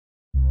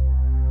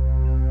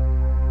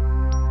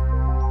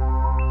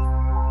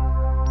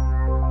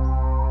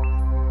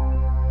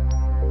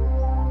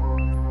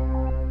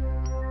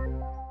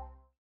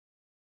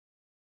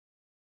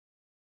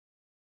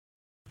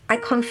I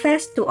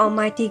confess to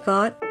Almighty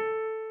God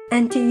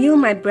and to you,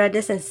 my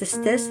brothers and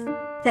sisters,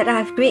 that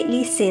I have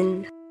greatly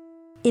sinned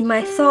in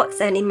my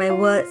thoughts and in my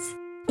words,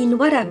 in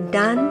what I've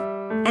done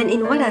and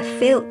in what I've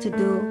failed to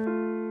do,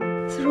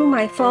 through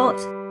my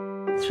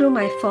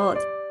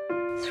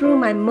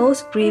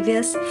most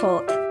grievous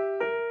fault.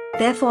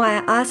 Therefore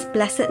I ask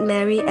Blessed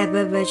Mary,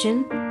 ever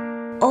Virgin,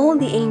 all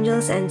the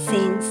angels and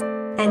saints,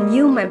 and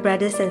you, my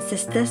brothers and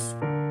sisters,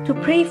 to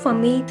pray for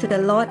me to the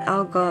Lord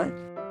our God.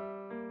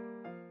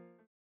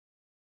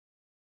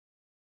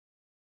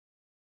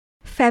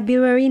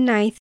 February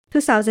 9th,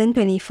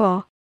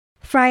 2024,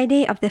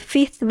 Friday of the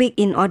 5th week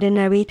in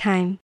Ordinary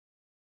Time.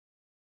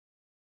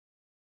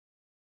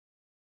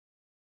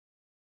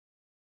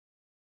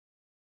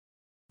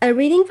 A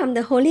reading from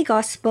the Holy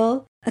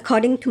Gospel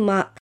according to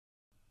Mark.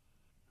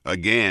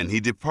 Again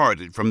he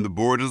departed from the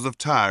borders of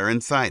Tyre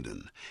and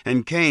Sidon,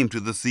 and came to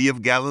the Sea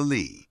of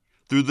Galilee,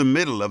 through the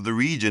middle of the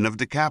region of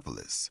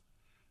Decapolis.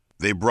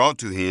 They brought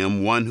to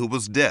him one who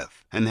was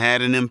deaf and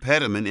had an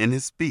impediment in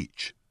his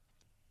speech.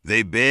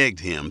 They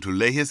begged him to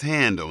lay his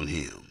hand on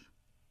him.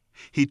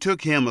 He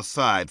took him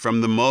aside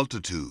from the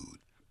multitude,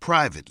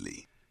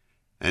 privately,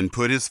 and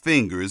put his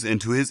fingers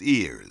into his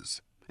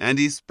ears, and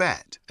he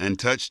spat and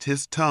touched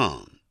his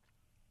tongue.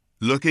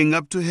 Looking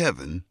up to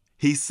heaven,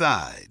 he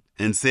sighed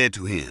and said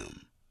to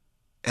him,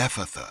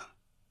 Ephphatha,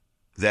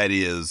 that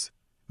is,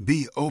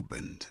 be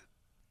opened.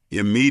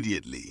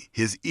 Immediately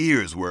his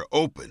ears were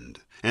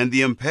opened, and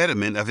the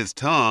impediment of his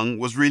tongue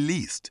was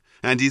released,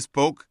 and he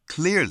spoke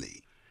clearly.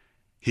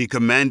 He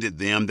commanded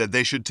them that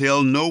they should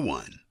tell no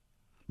one.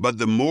 But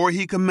the more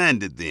he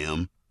commanded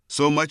them,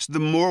 so much the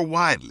more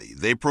widely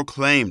they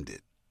proclaimed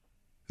it.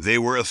 They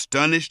were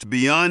astonished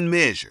beyond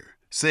measure,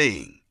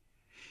 saying,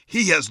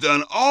 He has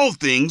done all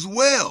things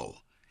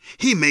well.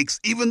 He makes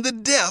even the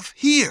deaf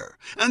hear,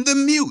 and the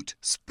mute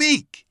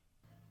speak.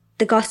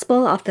 The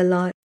Gospel of the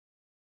Lord.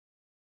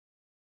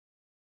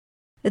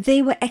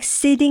 They were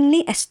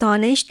exceedingly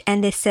astonished,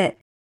 and they said,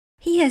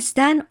 He has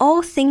done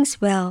all things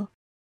well.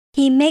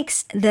 He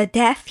makes the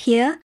deaf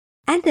hear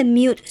and the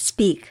mute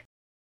speak.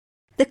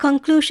 The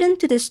conclusion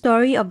to the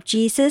story of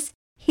Jesus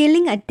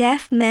healing a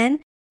deaf man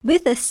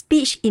with a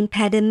speech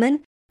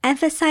impediment,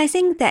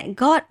 emphasizing that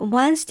God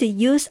wants to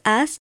use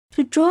us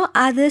to draw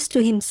others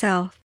to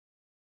Himself.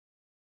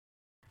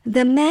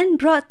 The man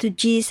brought to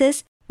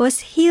Jesus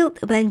was healed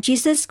when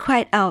Jesus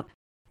cried out,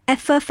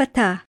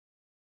 Ephphatha,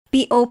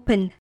 be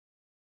opened.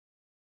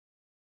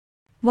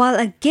 While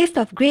a gift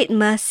of great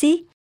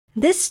mercy,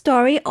 this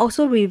story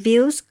also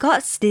reveals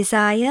God's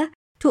desire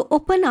to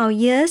open our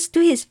ears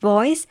to His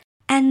voice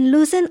and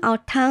loosen our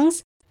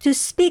tongues to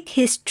speak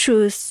His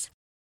truths.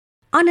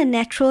 On a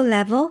natural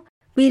level,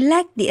 we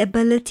lack the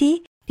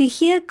ability to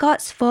hear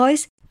God's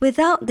voice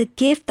without the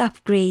gift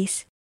of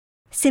grace.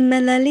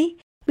 Similarly,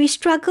 we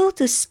struggle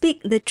to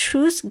speak the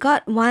truths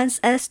God wants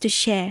us to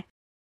share.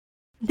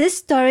 This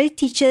story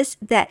teaches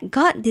that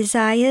God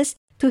desires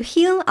to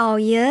heal our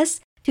ears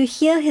to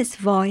hear His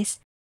voice,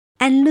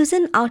 and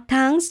loosen our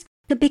tongues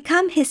to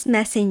become His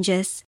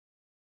messengers.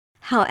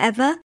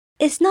 However,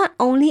 it's not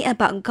only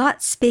about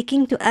God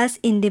speaking to us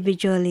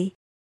individually.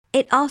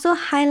 It also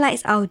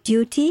highlights our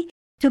duty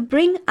to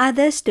bring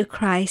others to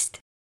Christ.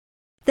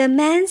 The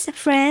man's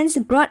friends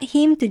brought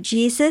him to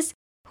Jesus,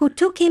 who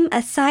took him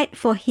aside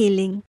for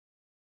healing.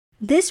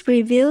 This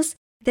reveals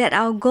that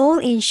our goal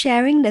in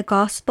sharing the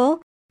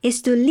gospel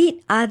is to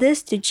lead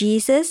others to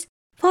Jesus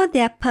for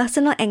their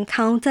personal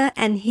encounter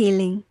and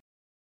healing.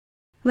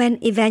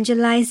 When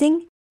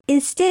evangelizing,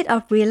 instead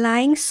of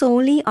relying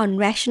solely on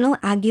rational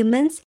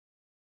arguments,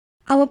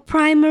 our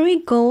primary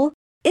goal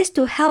is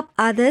to help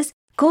others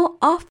go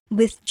off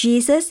with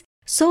Jesus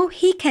so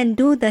He can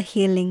do the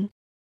healing.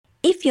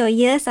 If your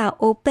ears are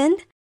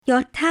opened,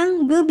 your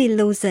tongue will be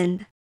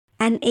loosened,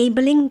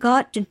 enabling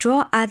God to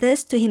draw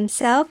others to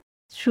Himself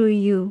through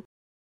you.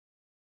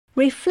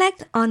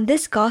 Reflect on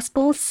this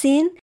gospel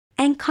scene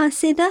and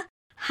consider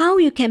how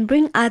you can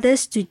bring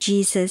others to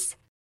Jesus.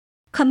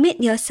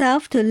 Commit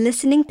yourself to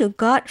listening to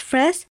God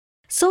first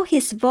so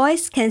His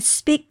voice can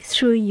speak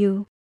through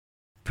you.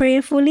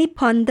 Prayerfully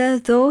ponder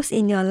those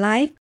in your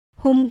life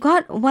whom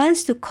God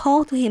wants to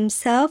call to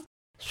Himself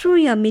through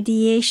your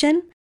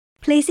mediation,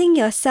 placing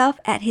yourself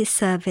at His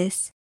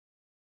service.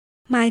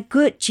 My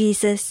good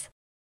Jesus,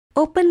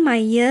 open my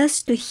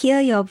ears to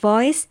hear your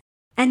voice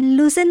and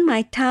loosen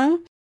my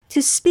tongue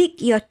to speak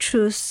your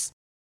truths.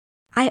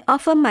 I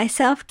offer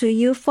myself to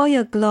you for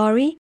your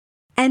glory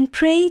and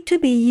pray to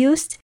be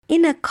used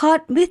in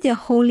accord with your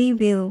holy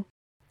will.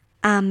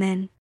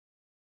 Amen.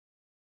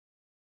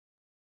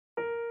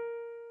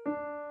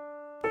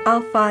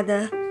 Our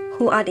Father,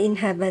 who art in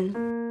heaven,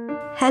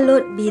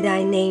 hallowed be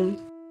thy name.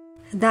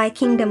 Thy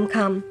kingdom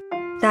come,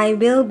 thy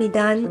will be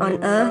done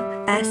on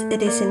earth as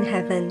it is in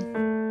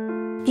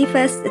heaven. Give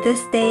us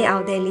this day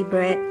our daily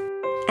bread,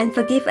 and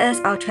forgive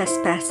us our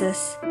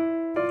trespasses,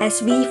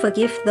 as we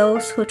forgive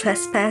those who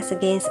trespass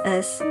against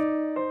us.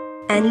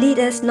 And lead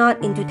us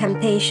not into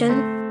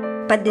temptation,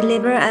 but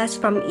deliver us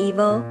from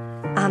evil.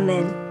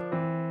 Amen.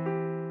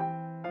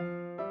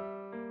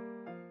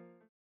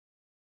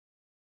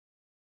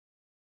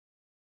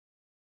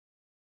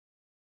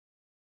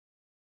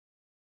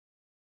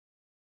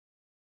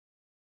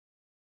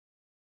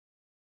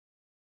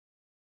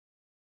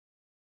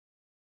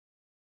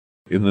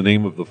 In the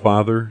name of the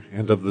Father,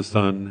 and of the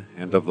Son,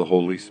 and of the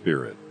Holy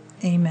Spirit.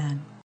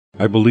 Amen.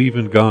 I believe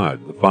in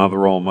God, the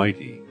Father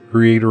Almighty,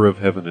 creator of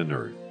heaven and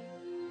earth,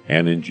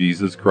 and in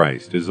Jesus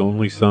Christ, his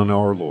only Son,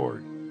 our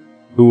Lord,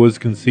 who was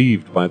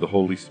conceived by the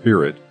Holy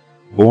Spirit,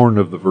 born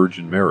of the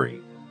Virgin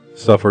Mary,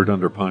 suffered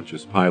under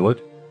Pontius Pilate,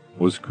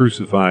 was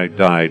crucified,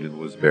 died, and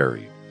was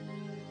buried.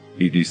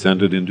 He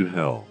descended into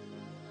hell.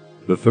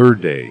 The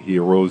third day he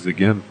arose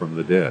again from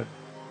the dead.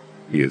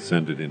 He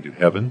ascended into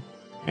heaven,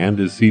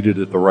 and is seated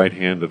at the right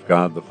hand of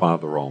God the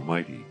Father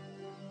Almighty.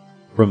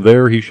 From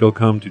there he shall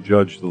come to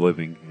judge the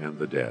living and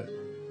the dead.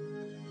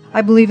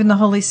 I believe in the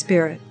Holy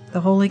Spirit, the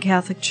Holy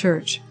Catholic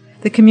Church,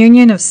 the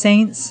communion of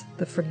saints,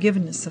 the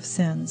forgiveness of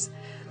sins,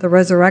 the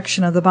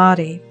resurrection of the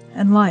body,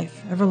 and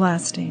life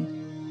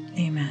everlasting.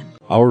 Amen.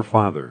 Our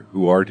Father,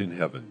 who art in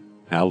heaven,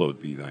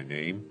 hallowed be thy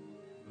name.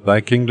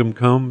 Thy kingdom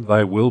come,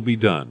 thy will be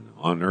done,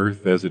 on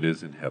earth as it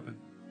is in heaven.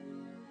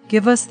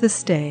 Give us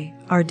this day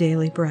our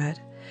daily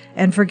bread,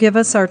 and forgive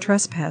us our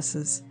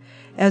trespasses,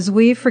 as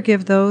we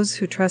forgive those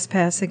who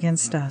trespass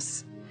against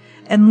us.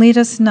 And lead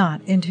us not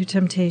into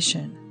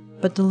temptation,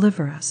 but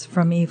deliver us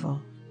from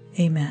evil.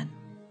 Amen.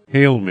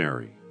 Hail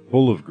Mary,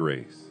 full of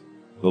grace,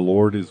 the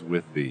Lord is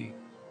with thee.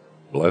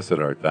 Blessed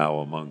art thou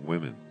among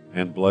women,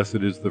 and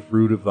blessed is the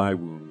fruit of thy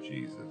womb,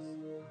 Jesus.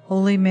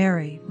 Holy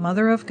Mary,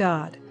 Mother of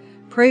God,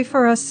 pray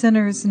for us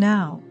sinners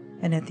now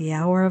and at the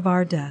hour of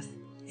our death.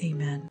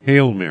 Amen.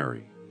 Hail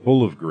Mary,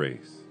 full of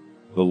grace,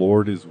 the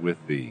Lord is with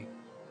thee.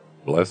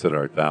 Blessed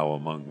art thou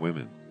among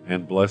women,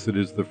 and blessed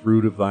is the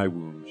fruit of thy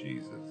womb,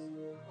 Jesus.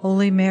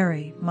 Holy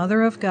Mary,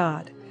 Mother of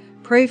God,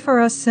 pray for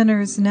us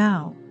sinners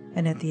now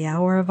and at the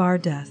hour of our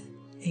death.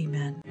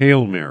 Amen.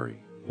 Hail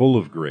Mary, full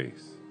of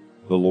grace,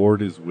 the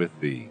Lord is with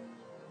thee.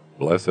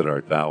 Blessed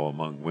art thou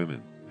among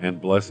women, and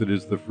blessed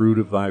is the fruit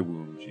of thy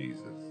womb,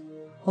 Jesus.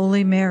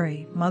 Holy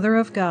Mary, Mother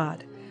of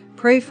God,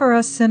 pray for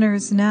us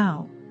sinners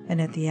now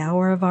and at the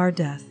hour of our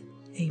death.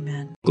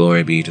 Amen.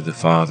 Glory be to the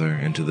Father,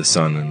 and to the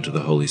Son, and to the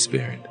Holy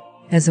Spirit.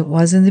 As it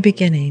was in the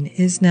beginning,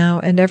 is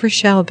now, and ever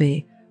shall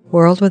be,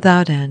 world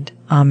without end.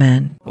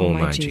 Amen. O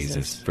my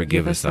Jesus,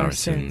 forgive us our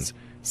sins,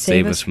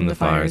 save us from the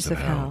fires of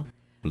hell,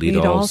 lead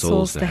all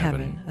souls to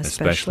heaven,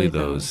 especially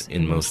those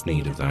in most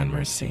need of thine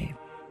mercy.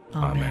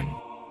 Amen.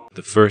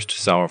 The first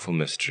sorrowful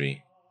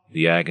mystery,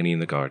 the agony in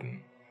the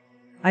garden.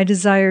 I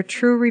desire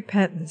true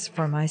repentance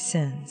for my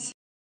sins.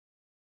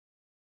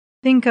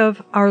 Think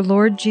of our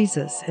Lord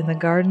Jesus in the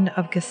Garden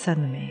of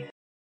Gethsemane,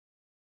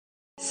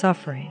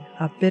 suffering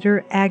a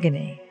bitter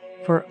agony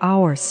for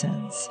our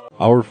sins.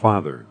 Our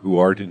Father, who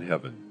art in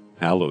heaven,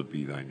 hallowed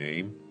be thy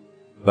name.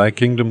 Thy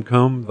kingdom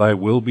come, thy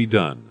will be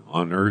done,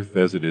 on earth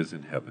as it is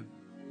in heaven.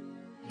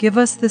 Give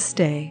us this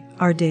day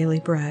our daily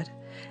bread,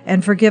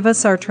 and forgive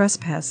us our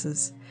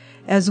trespasses,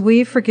 as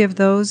we forgive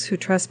those who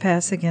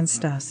trespass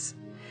against us.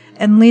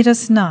 And lead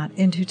us not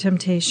into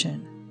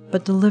temptation,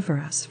 but deliver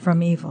us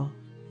from evil.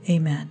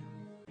 Amen.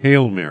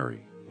 Hail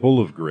Mary, full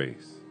of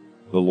grace,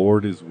 the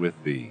Lord is with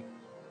thee.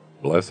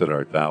 Blessed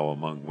art thou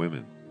among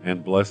women,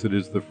 and blessed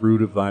is the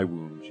fruit of thy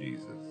womb,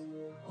 Jesus.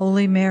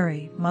 Holy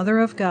Mary, Mother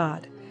of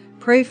God,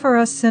 pray for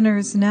us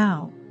sinners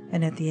now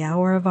and at the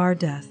hour of our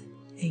death.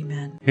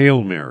 Amen.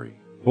 Hail Mary,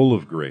 full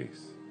of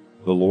grace,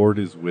 the Lord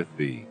is with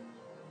thee.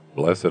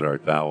 Blessed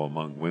art thou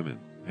among women,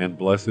 and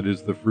blessed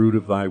is the fruit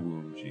of thy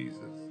womb, Jesus.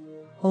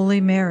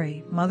 Holy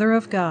Mary, Mother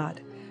of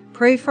God,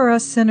 pray for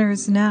us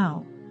sinners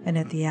now and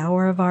at the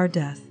hour of our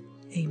death.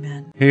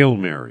 Amen. Hail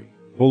Mary,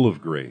 full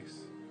of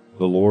grace,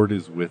 the Lord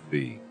is with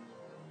thee.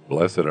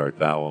 Blessed art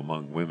thou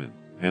among women,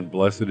 and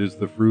blessed is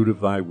the fruit of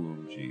thy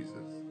womb, Jesus.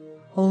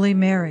 Holy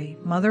Mary,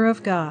 Mother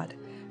of God,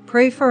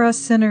 pray for us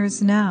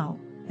sinners now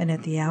and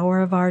at the hour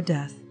of our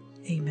death.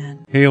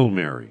 Amen. Hail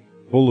Mary,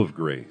 full of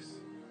grace,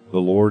 the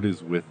Lord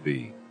is with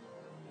thee.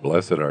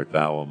 Blessed art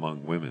thou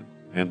among women,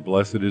 and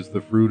blessed is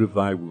the fruit of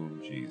thy womb,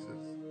 Jesus.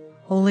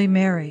 Holy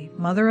Mary,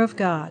 Mother of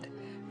God,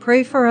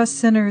 pray for us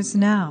sinners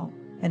now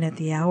and at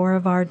the hour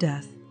of our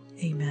death.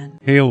 Amen.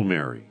 Hail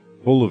Mary,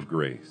 full of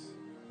grace,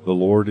 the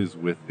Lord is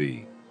with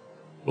thee.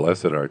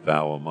 Blessed art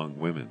thou among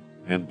women,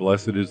 and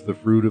blessed is the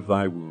fruit of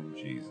thy womb,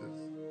 Jesus.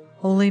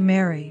 Holy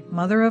Mary,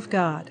 Mother of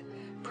God,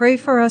 pray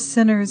for us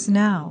sinners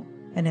now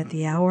and at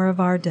the hour of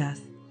our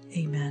death.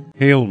 Amen.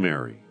 Hail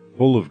Mary,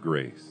 full of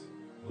grace,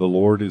 the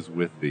Lord is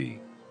with thee.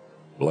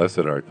 Blessed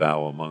art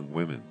thou among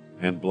women,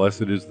 and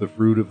blessed is the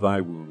fruit of thy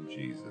womb,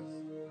 Jesus.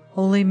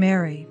 Holy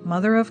Mary,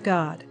 Mother of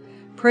God,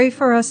 pray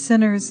for us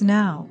sinners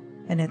now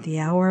and at the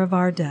hour of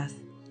our death.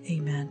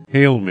 Amen.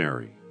 Hail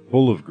Mary,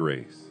 full of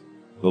grace,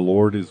 the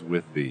Lord is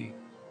with thee.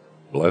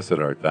 Blessed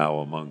art thou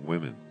among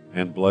women,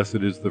 and blessed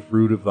is the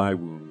fruit of thy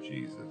womb,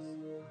 Jesus.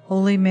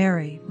 Holy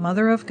Mary,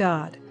 Mother of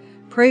God,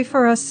 pray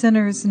for us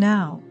sinners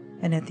now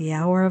and at the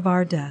hour of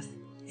our death.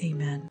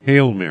 Amen.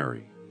 Hail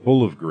Mary,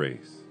 full of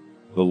grace,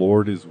 the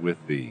Lord is with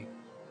thee.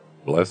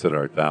 Blessed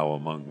art thou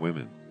among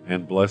women,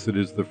 and blessed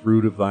is the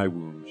fruit of thy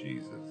womb,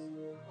 Jesus.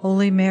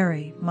 Holy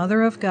Mary,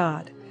 Mother of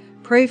God,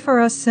 pray for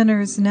us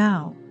sinners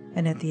now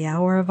and at the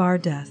hour of our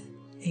death.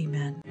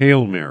 Amen.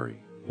 Hail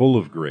Mary, full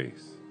of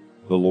grace,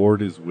 the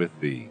Lord is with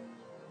thee.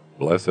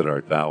 Blessed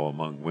art thou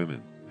among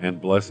women,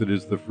 and blessed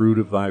is the fruit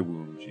of thy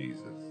womb,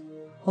 Jesus.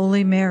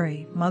 Holy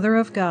Mary, Mother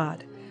of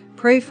God,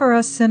 pray for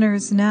us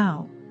sinners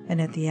now and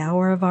at the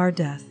hour of our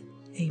death.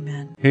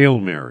 Amen. Hail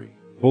Mary,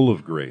 full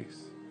of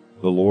grace,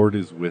 the Lord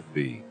is with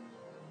thee.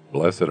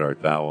 Blessed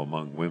art thou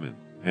among women,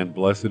 and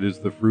blessed is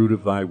the fruit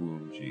of thy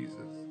womb, Jesus.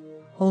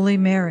 Holy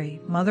Mary,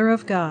 Mother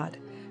of God,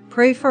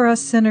 pray for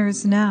us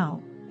sinners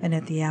now and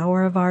at the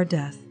hour of our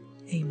death.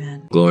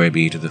 Amen. Glory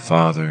be to the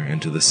Father,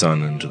 and to the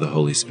Son, and to the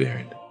Holy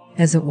Spirit.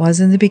 As it was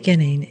in the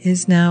beginning,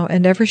 is now,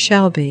 and ever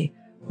shall be,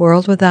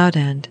 world without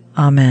end.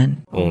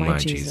 Amen. O my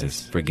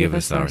Jesus, forgive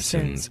us our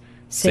sins,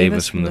 save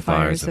us from the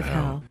fires of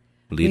hell,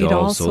 lead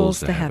all souls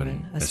to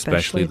heaven,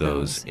 especially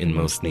those in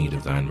most need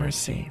of thine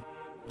mercy.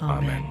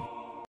 Amen.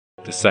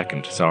 The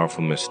second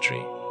sorrowful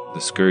mystery,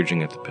 the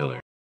scourging at the pillar.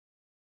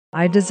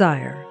 I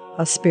desire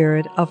a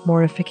spirit of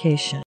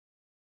mortification.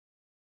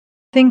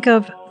 Think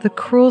of the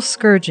cruel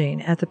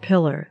scourging at the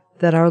pillar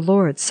that our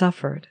Lord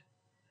suffered,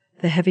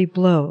 the heavy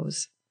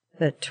blows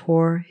that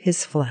tore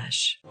his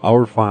flesh.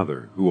 Our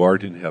Father, who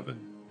art in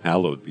heaven,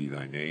 hallowed be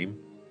thy name.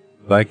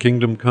 Thy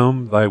kingdom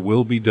come, thy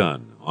will be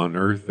done, on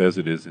earth as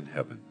it is in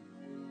heaven.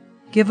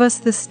 Give us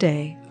this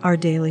day our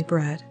daily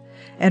bread,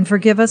 and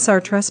forgive us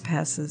our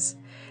trespasses,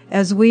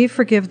 as we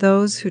forgive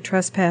those who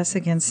trespass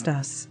against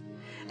us.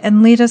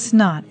 And lead us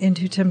not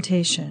into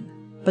temptation,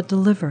 but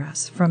deliver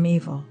us from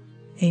evil.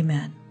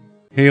 Amen.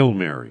 Hail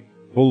Mary,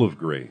 full of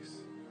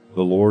grace,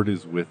 the Lord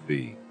is with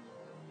thee.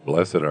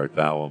 Blessed art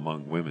thou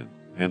among women,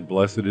 and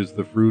blessed is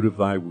the fruit of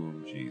thy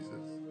womb, Jesus.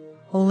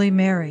 Holy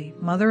Mary,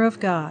 Mother of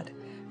God,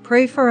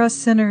 pray for us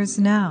sinners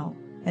now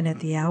and at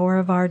the hour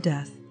of our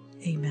death.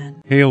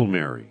 Amen. Hail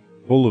Mary,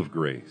 full of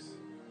grace,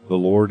 the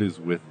Lord is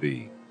with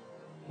thee.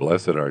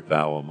 Blessed art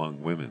thou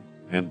among women,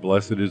 and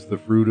blessed is the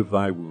fruit of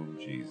thy womb,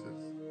 Jesus.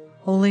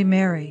 Holy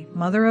Mary,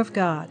 Mother of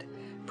God,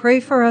 pray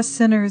for us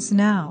sinners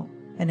now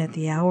and at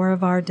the hour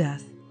of our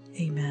death.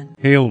 Amen.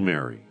 Hail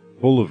Mary,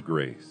 full of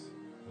grace,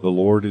 the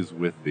Lord is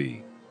with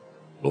thee.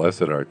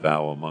 Blessed art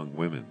thou among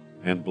women,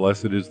 and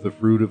blessed is the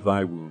fruit of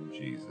thy womb,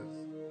 Jesus.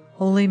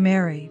 Holy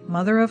Mary,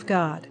 Mother of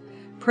God,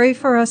 pray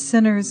for us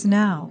sinners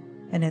now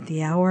and at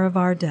the hour of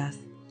our death.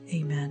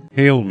 Amen.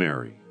 Hail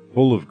Mary,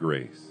 full of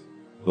grace,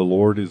 the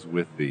Lord is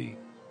with thee.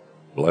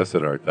 Blessed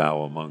art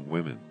thou among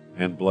women,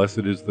 and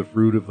blessed is the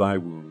fruit of thy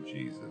womb,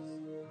 Jesus.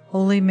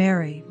 Holy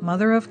Mary,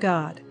 Mother of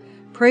God,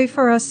 pray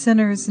for us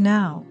sinners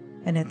now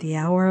and at the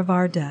hour of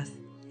our death.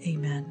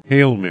 Amen.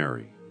 Hail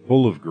Mary,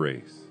 full of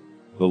grace,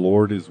 the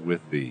Lord is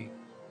with thee.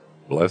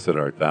 Blessed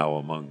art thou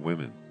among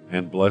women,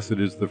 and blessed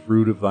is the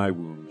fruit of thy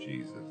womb,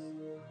 Jesus.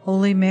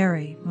 Holy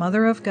Mary,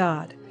 Mother of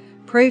God,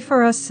 pray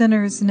for us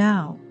sinners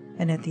now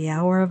and at the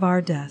hour of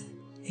our death.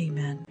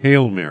 Amen.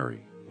 Hail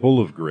Mary,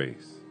 full of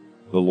grace,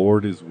 the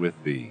Lord is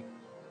with thee.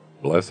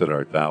 Blessed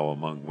art thou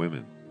among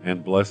women,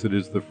 and blessed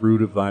is the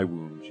fruit of thy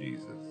womb,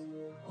 Jesus.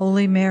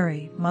 Holy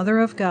Mary, Mother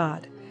of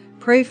God,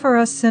 pray for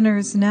us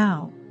sinners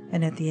now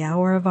and at the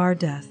hour of our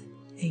death.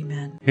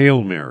 Amen.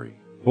 Hail Mary,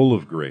 full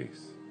of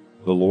grace,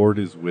 the Lord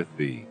is with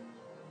thee.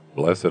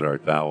 Blessed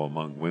art thou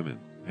among women,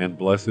 and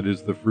blessed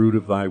is the fruit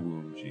of thy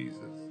womb, Jesus.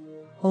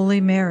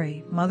 Holy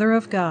Mary, Mother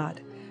of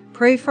God,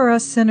 pray for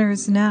us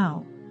sinners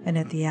now and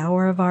at the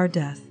hour of our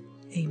death.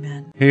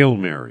 Amen. Hail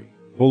Mary,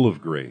 full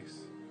of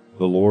grace,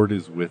 the Lord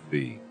is with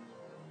thee.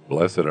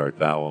 Blessed art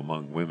thou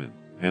among women,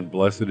 and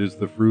blessed is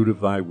the fruit of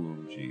thy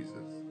womb, Jesus.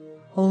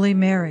 Holy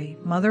Mary,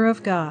 Mother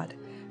of God,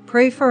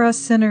 pray for us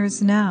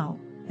sinners now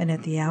and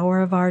at the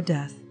hour of our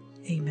death.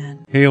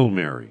 Amen. Hail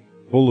Mary,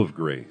 full of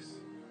grace,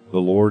 the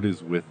Lord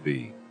is with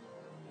thee.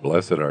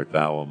 Blessed art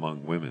thou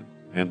among women,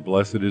 and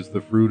blessed is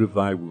the fruit of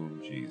thy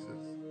womb, Jesus.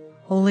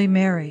 Holy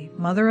Mary,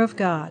 Mother of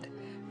God,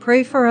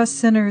 pray for us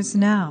sinners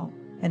now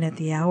and at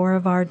the hour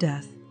of our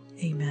death.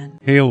 Amen.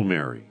 Hail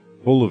Mary,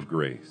 full of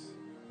grace,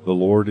 the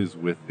Lord is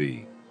with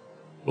thee.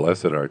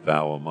 Blessed art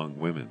thou among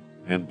women,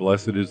 and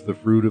blessed is the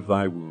fruit of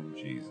thy womb,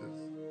 Jesus.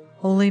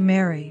 Holy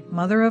Mary,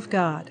 Mother of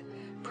God,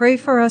 pray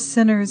for us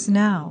sinners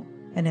now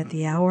and at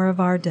the hour of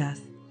our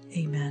death.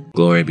 Amen.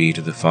 Glory be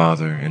to the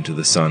Father, and to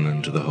the Son,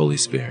 and to the Holy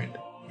Spirit.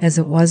 As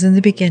it was in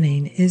the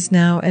beginning, is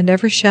now, and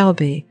ever shall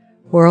be,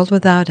 world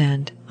without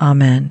end.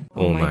 Amen.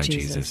 O my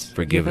Jesus,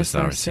 forgive us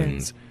our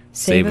sins,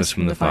 save us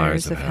from the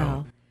fires of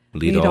hell,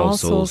 lead all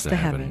souls to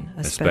heaven,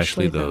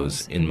 especially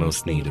those in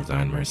most need of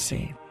thine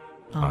mercy.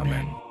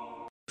 Amen.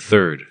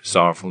 Third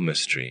sorrowful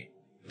mystery,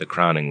 the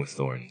crowning with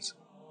thorns.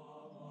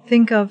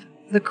 Think of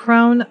the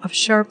crown of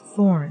sharp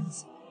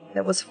thorns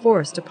that was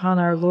forced upon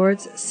our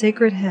Lord's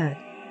sacred head,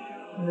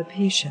 and the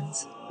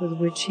patience with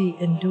which he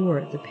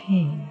endured the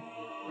pain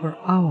for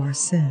our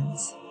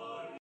sins.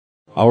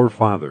 Our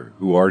Father,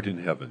 who art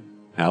in heaven,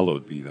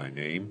 hallowed be thy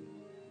name.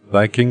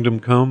 Thy kingdom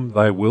come,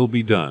 thy will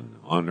be done,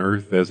 on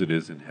earth as it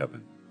is in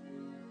heaven.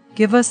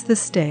 Give us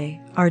this day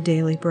our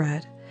daily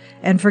bread,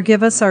 and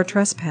forgive us our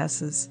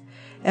trespasses,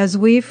 as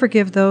we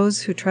forgive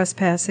those who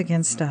trespass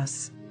against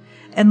us.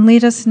 And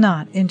lead us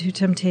not into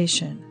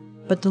temptation,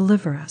 but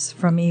deliver us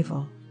from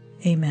evil.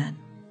 Amen.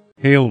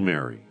 Hail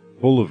Mary,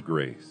 full of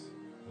grace,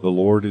 the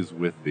Lord is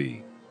with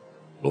thee.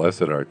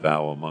 Blessed art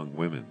thou among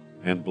women,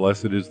 and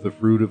blessed is the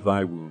fruit of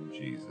thy womb,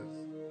 Jesus.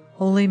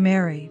 Holy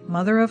Mary,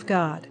 Mother of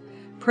God,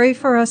 pray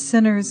for us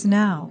sinners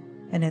now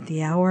and at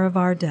the hour of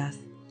our death.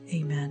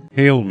 Amen.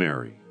 Hail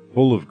Mary,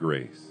 full of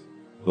grace,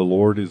 the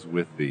Lord is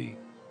with thee.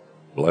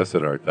 Blessed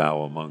art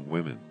thou among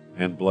women,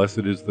 and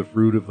blessed is the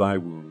fruit of thy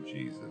womb,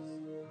 Jesus.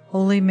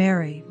 Holy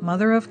Mary,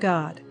 Mother of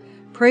God,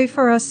 pray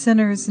for us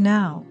sinners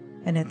now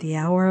and at the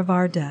hour of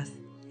our death.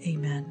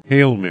 Amen.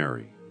 Hail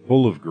Mary,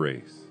 full of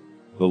grace,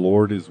 the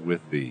Lord is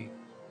with thee.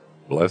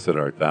 Blessed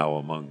art thou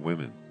among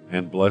women,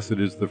 and blessed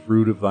is the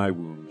fruit of thy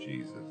womb,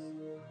 Jesus.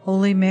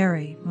 Holy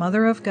Mary,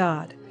 Mother of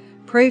God,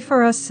 pray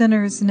for us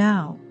sinners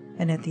now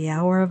and at the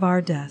hour of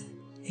our death.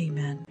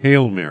 Amen.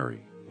 Hail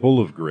Mary, full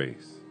of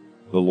grace,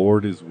 the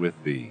Lord is with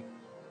thee.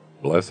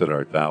 Blessed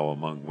art thou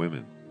among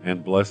women,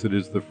 and blessed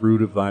is the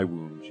fruit of thy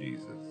womb,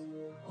 Jesus.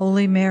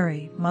 Holy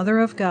Mary, Mother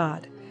of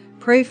God,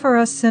 pray for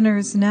us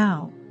sinners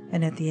now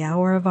and at the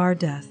hour of our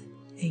death.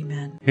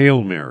 Amen.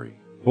 Hail Mary,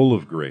 full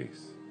of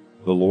grace,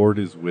 the Lord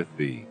is with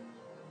thee.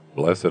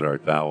 Blessed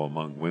art thou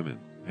among women,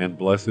 and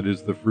blessed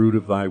is the fruit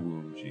of thy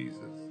womb, Jesus.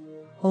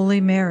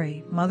 Holy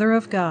Mary, Mother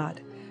of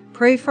God,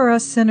 pray for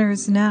us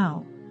sinners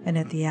now and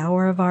at the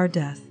hour of our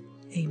death.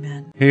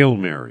 Amen. Hail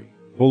Mary,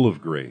 full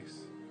of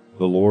grace,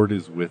 the Lord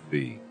is with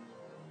thee.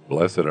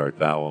 Blessed art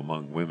thou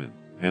among women,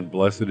 and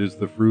blessed is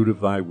the fruit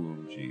of thy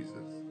womb, Jesus.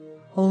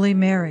 Holy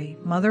Mary,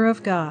 Mother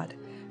of God,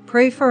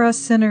 pray for us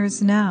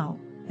sinners now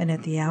and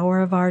at the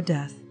hour of our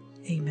death.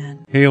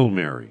 Amen. Hail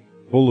Mary,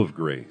 full of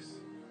grace,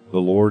 the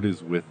Lord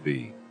is with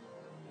thee.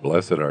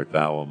 Blessed art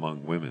thou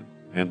among women,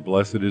 and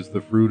blessed is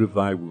the fruit of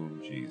thy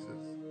womb, Jesus.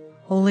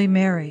 Holy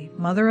Mary,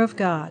 Mother of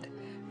God,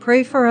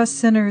 pray for us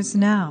sinners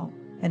now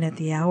and at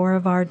the hour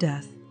of our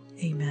death.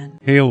 Amen.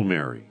 Hail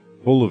Mary,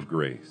 full of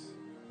grace,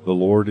 the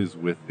Lord is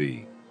with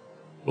thee.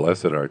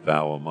 Blessed art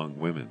thou among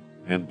women,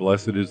 and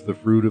blessed is the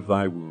fruit of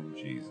thy womb,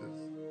 Jesus.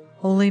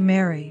 Holy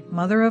Mary,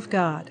 Mother of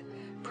God,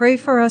 pray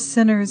for us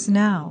sinners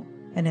now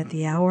and at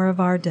the hour of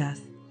our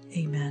death.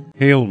 Amen.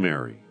 Hail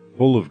Mary,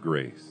 full of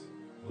grace,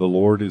 the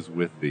Lord is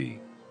with thee.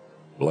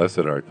 Blessed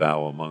art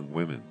thou among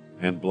women,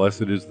 and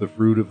blessed is the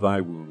fruit of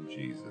thy womb,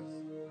 Jesus.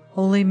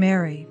 Holy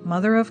Mary,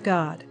 Mother of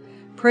God,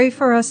 pray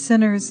for us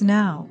sinners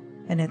now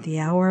and at the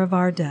hour of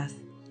our death.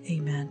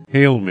 Amen.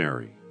 Hail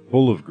Mary,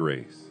 full of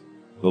grace,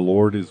 the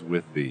Lord is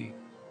with thee.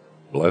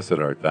 Blessed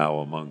art thou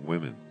among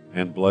women,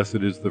 and blessed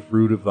is the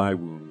fruit of thy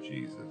womb,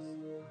 Jesus.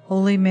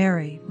 Holy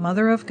Mary,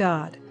 Mother of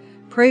God,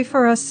 pray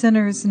for us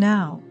sinners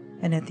now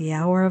and at the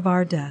hour of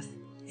our death.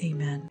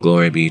 Amen.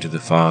 Glory be to the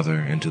Father,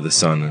 and to the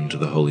Son, and to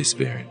the Holy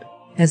Spirit.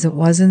 As it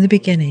was in the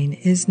beginning,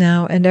 is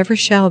now, and ever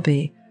shall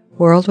be,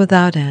 world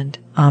without end.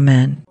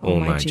 Amen. O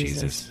my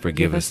Jesus,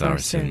 forgive us our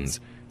sins,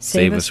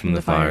 save us from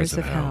the fires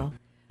of hell,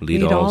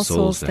 lead all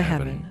souls to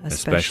heaven,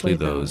 especially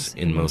those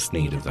in most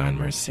need of thine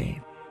mercy.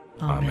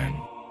 Amen.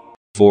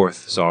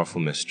 Fourth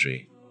Sorrowful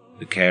Mystery,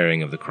 the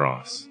carrying of the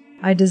cross.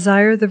 I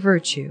desire the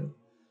virtue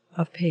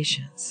of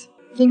patience.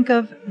 Think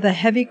of the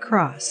heavy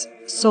cross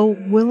so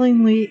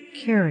willingly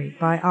carried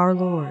by our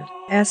Lord.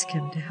 Ask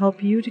Him to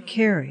help you to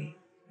carry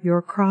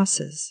your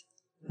crosses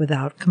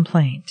without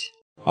complaint.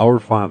 Our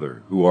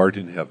Father, who art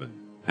in heaven,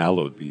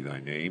 hallowed be thy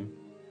name.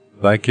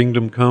 Thy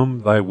kingdom come,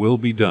 thy will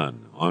be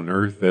done, on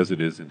earth as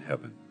it is in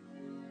heaven.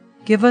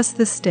 Give us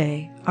this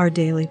day our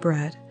daily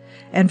bread,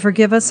 and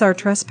forgive us our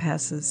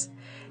trespasses,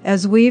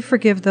 as we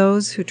forgive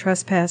those who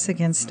trespass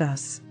against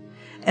us.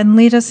 And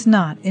lead us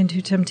not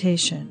into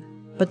temptation,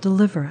 but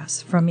deliver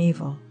us from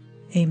evil.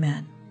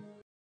 Amen.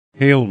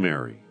 Hail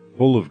Mary,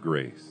 full of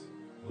grace,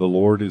 the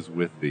Lord is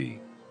with thee.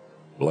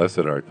 Blessed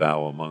art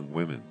thou among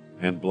women,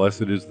 and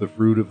blessed is the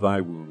fruit of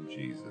thy womb,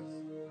 Jesus.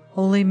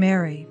 Holy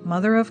Mary,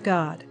 Mother of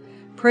God,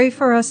 pray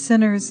for us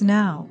sinners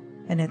now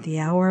and at the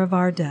hour of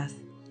our death.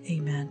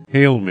 Amen.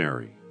 Hail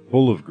Mary,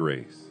 full of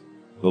grace,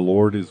 the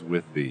Lord is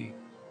with thee.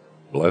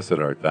 Blessed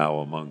art thou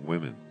among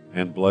women,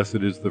 and blessed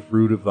is the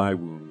fruit of thy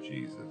womb,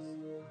 Jesus.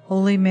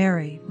 Holy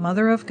Mary,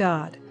 Mother of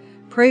God,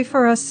 pray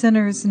for us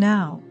sinners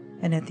now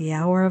and at the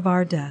hour of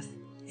our death.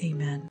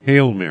 Amen.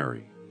 Hail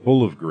Mary,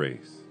 full of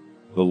grace,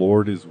 the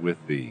Lord is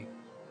with thee.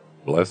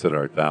 Blessed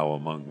art thou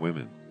among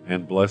women,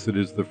 and blessed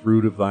is the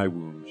fruit of thy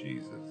womb,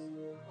 Jesus.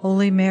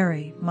 Holy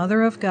Mary,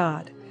 Mother of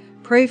God,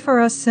 pray for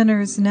us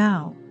sinners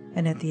now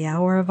and at the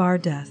hour of our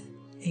death.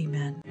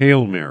 Amen.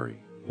 Hail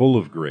Mary, full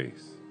of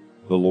grace,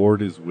 the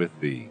Lord is with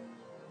thee.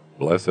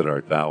 Blessed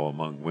art thou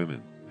among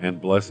women,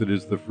 and blessed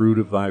is the fruit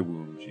of thy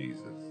womb,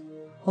 Jesus.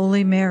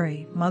 Holy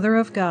Mary, Mother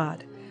of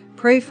God,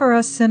 pray for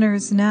us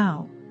sinners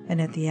now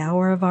and at the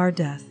hour of our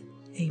death.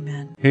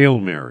 Amen. Hail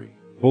Mary,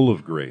 full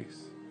of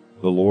grace,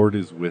 the Lord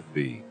is with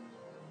thee.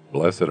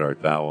 Blessed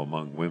art thou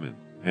among women,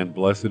 and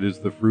blessed is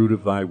the fruit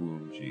of thy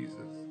womb, Jesus.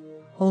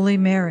 Holy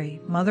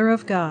Mary, Mother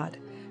of God,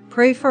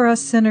 pray for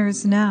us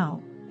sinners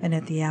now and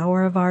at the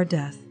hour of our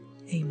death.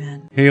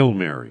 Amen. Hail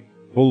Mary,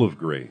 full of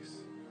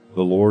grace,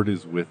 the Lord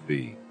is with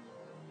thee.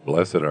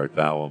 Blessed art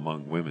thou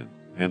among women,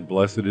 and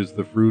blessed is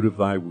the fruit of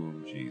thy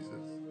womb, Jesus.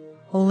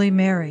 Holy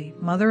Mary,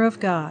 Mother of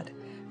God,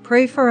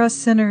 pray for us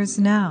sinners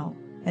now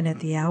and at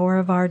the hour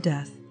of our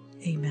death.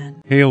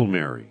 Amen. Hail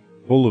Mary,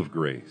 full of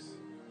grace,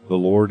 the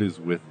Lord is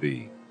with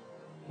thee.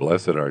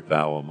 Blessed art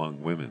thou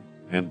among women,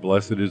 and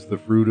blessed is the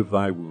fruit of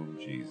thy womb,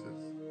 Jesus.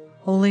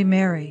 Holy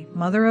Mary,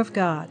 Mother of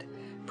God,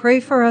 pray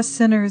for us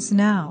sinners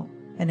now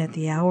and at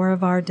the hour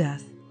of our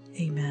death.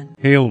 Amen.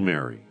 Hail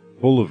Mary,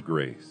 full of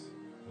grace,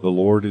 the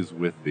Lord is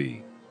with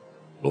thee.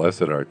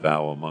 Blessed art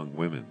thou among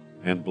women,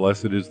 and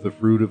blessed is the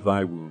fruit of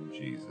thy womb,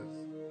 Jesus.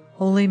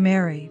 Holy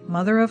Mary,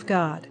 Mother of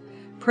God,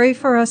 pray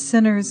for us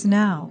sinners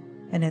now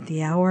and at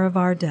the hour of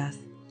our death.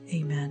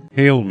 Amen.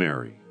 Hail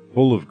Mary,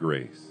 full of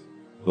grace,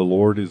 the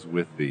Lord is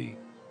with thee.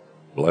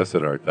 Blessed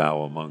art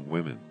thou among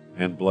women,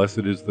 and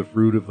blessed is the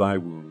fruit of thy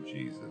womb,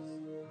 Jesus.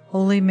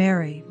 Holy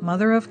Mary,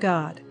 Mother of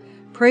God,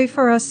 pray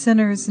for us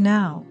sinners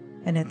now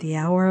and at the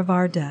hour of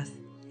our death.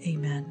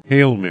 Amen.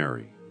 Hail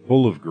Mary,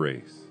 full of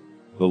grace,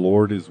 the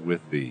Lord is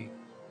with thee.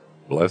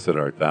 Blessed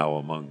art thou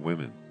among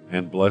women,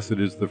 and blessed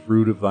is the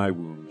fruit of thy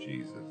womb,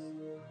 Jesus.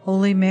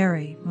 Holy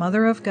Mary,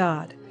 Mother of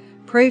God,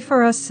 pray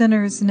for us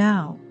sinners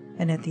now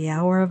and at the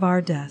hour of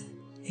our death.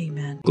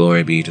 Amen.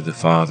 Glory be to the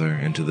Father,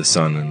 and to the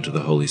Son, and to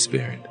the Holy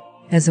Spirit.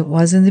 As it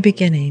was in the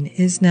beginning,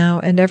 is now,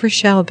 and ever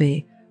shall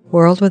be,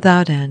 world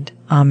without end.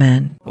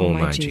 Amen. O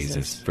my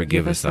Jesus,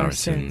 forgive us our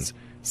sins,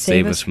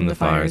 save us from the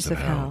fires of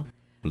hell,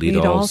 lead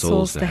all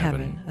souls to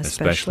heaven,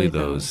 especially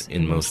those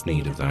in most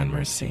need of thine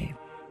mercy.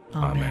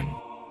 Amen.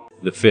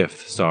 The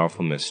fifth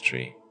sorrowful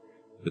mystery,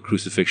 the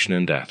crucifixion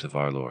and death of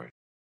our Lord.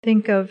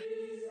 Think of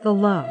the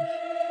love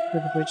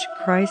with which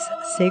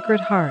Christ's Sacred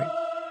Heart,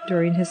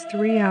 during his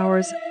 3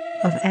 hours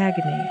of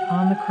agony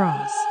on the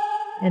cross,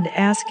 and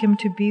ask him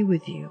to be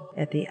with you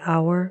at the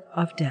hour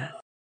of death.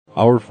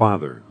 Our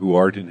Father, who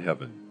art in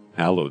heaven,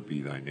 hallowed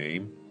be thy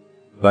name.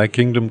 Thy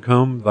kingdom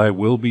come, thy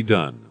will be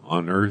done,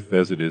 on earth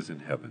as it is in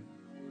heaven.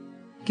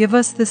 Give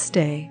us this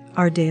day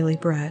our daily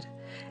bread,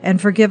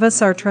 and forgive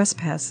us our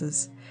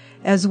trespasses,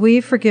 as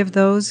we forgive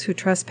those who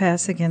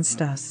trespass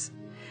against us.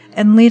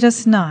 And lead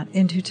us not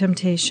into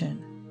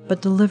temptation,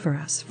 but deliver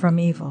us from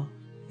evil.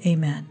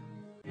 Amen.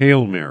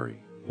 Hail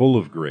Mary, full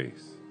of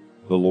grace,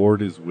 the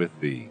Lord is with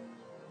thee.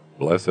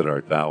 Blessed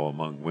art thou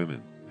among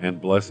women,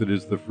 and blessed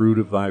is the fruit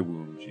of thy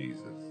womb,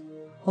 Jesus.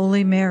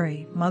 Holy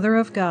Mary, Mother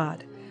of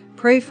God,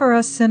 pray for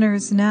us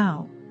sinners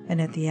now and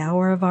at the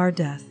hour of our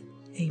death.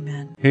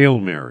 Amen. Hail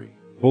Mary,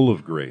 full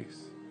of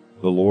grace,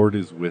 the Lord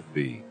is with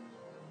thee.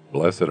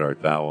 Blessed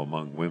art thou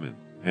among women,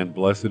 and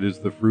blessed is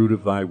the fruit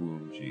of thy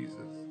womb, Jesus.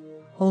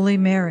 Holy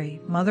Mary,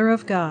 Mother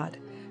of God,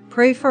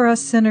 pray for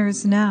us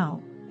sinners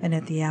now and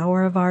at the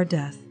hour of our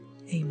death.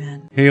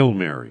 Amen. Hail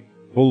Mary,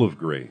 full of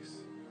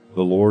grace,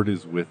 the Lord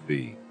is with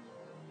thee.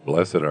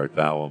 Blessed art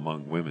thou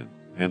among women,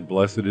 and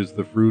blessed is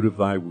the fruit of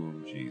thy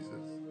womb, Jesus.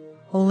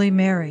 Holy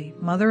Mary,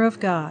 Mother of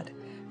God,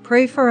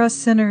 pray for us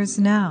sinners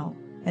now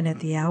and at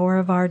the hour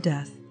of our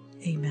death.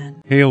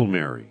 Amen. Hail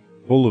Mary,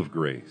 full of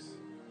grace,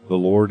 the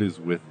Lord is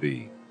with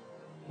thee.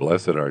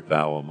 Blessed art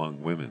thou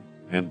among women,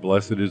 and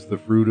blessed is the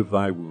fruit of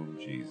thy womb,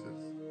 Jesus.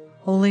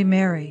 Holy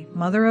Mary,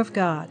 Mother of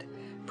God,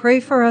 pray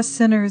for us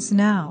sinners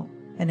now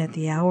and at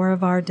the hour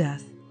of our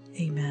death.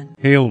 Amen.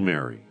 Hail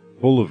Mary,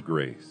 full of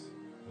grace,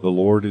 the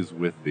Lord is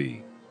with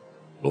thee.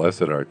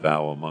 Blessed art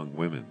thou among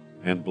women,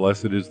 and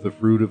blessed is the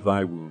fruit of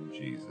thy womb,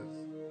 Jesus.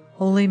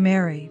 Holy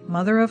Mary,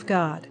 Mother of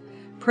God,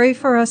 pray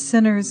for us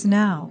sinners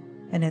now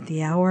and at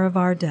the hour of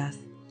our death.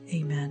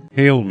 Amen.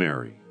 Hail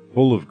Mary,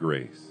 full of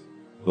grace,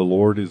 the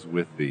Lord is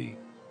with thee.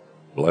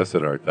 Blessed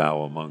art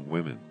thou among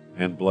women,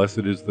 and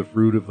blessed is the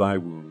fruit of thy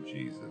womb,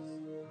 Jesus.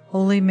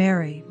 Holy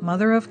Mary,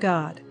 Mother of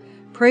God,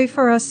 pray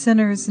for us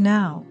sinners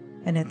now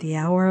and at the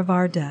hour of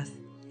our death.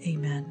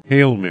 Amen.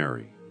 Hail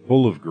Mary,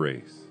 full of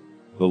grace,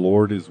 the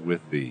Lord is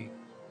with thee.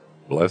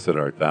 Blessed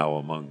art thou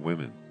among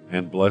women,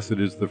 and blessed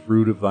is the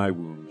fruit of thy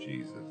womb,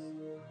 Jesus.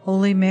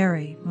 Holy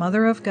Mary,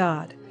 Mother of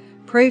God,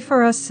 pray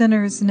for us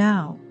sinners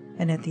now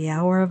and at the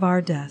hour of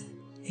our death.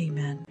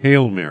 Amen.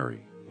 Hail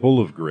Mary, full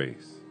of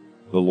grace,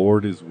 the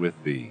Lord is with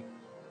thee.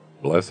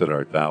 Blessed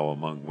art thou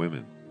among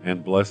women,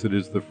 and blessed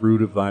is the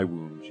fruit of thy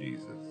womb,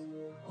 Jesus.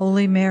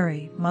 Holy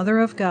Mary, Mother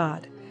of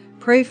God,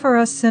 pray for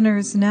us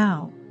sinners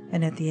now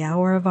and at the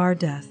hour of our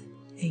death.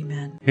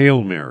 Amen.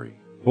 Hail Mary,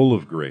 full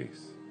of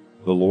grace,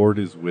 the Lord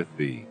is with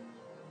thee.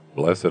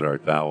 Blessed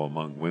art thou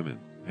among women,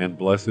 and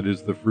blessed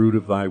is the fruit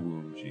of thy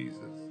womb, Jesus.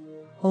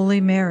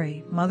 Holy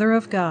Mary, Mother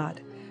of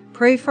God,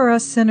 pray for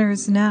us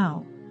sinners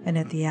now and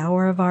at the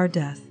hour of our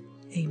death.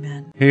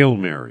 Amen. Hail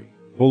Mary,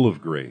 full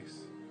of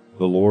grace,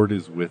 the Lord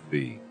is with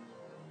thee.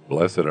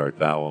 Blessed art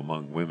thou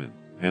among women,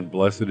 and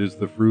blessed is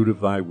the fruit of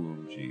thy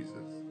womb, Jesus.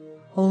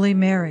 Holy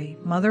Mary,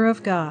 Mother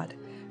of God,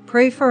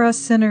 pray for us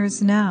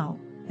sinners now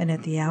and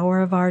at the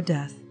hour of our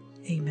death.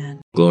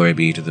 Amen. Glory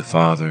be to the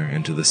Father,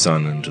 and to the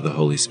Son, and to the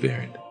Holy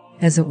Spirit.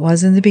 As it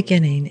was in the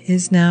beginning,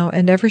 is now,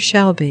 and ever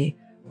shall be,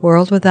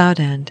 world without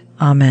end.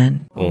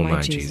 Amen. O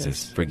my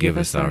Jesus, forgive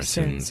us our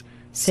sins,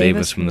 save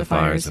us from the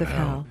fires of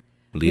hell,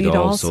 lead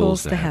all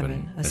souls to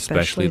heaven,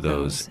 especially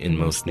those in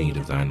most need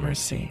of thine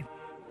mercy.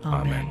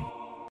 Amen.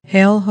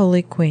 Hail,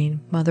 Holy Queen,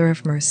 Mother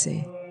of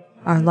Mercy,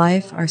 our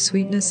life, our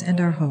sweetness, and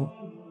our hope.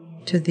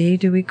 To thee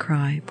do we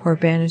cry, poor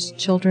banished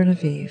children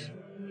of Eve.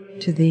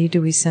 To thee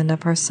do we send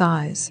up our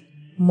sighs,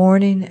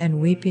 mourning and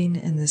weeping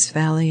in this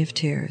valley of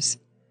tears.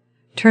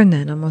 Turn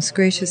then, O most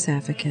gracious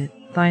Advocate,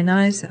 thine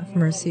eyes of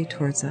mercy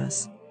towards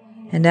us,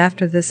 and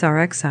after this our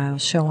exile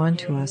show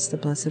unto us the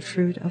blessed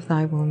fruit of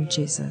thy womb,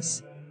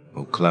 Jesus.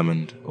 O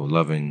clement, O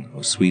loving,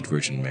 O sweet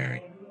Virgin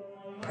Mary,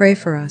 Pray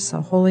for us,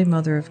 O Holy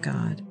Mother of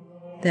God,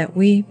 that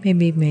we may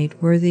be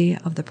made worthy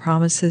of the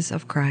promises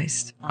of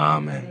Christ.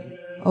 Amen.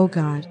 O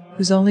God,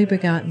 whose only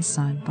begotten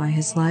Son, by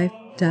his life,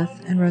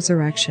 death, and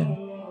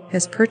resurrection,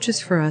 has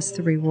purchased for us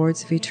the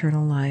rewards of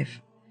eternal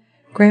life,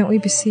 grant, we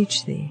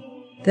beseech thee,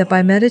 that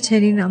by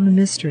meditating on the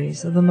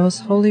mysteries of the most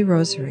holy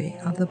Rosary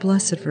of the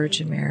Blessed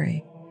Virgin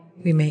Mary,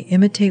 we may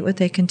imitate what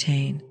they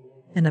contain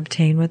and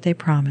obtain what they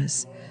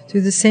promise,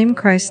 through the same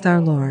Christ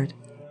our Lord.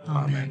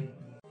 Amen.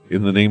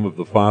 In the name of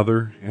the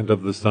Father, and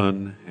of the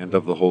Son, and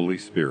of the Holy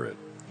Spirit.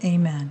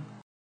 Amen.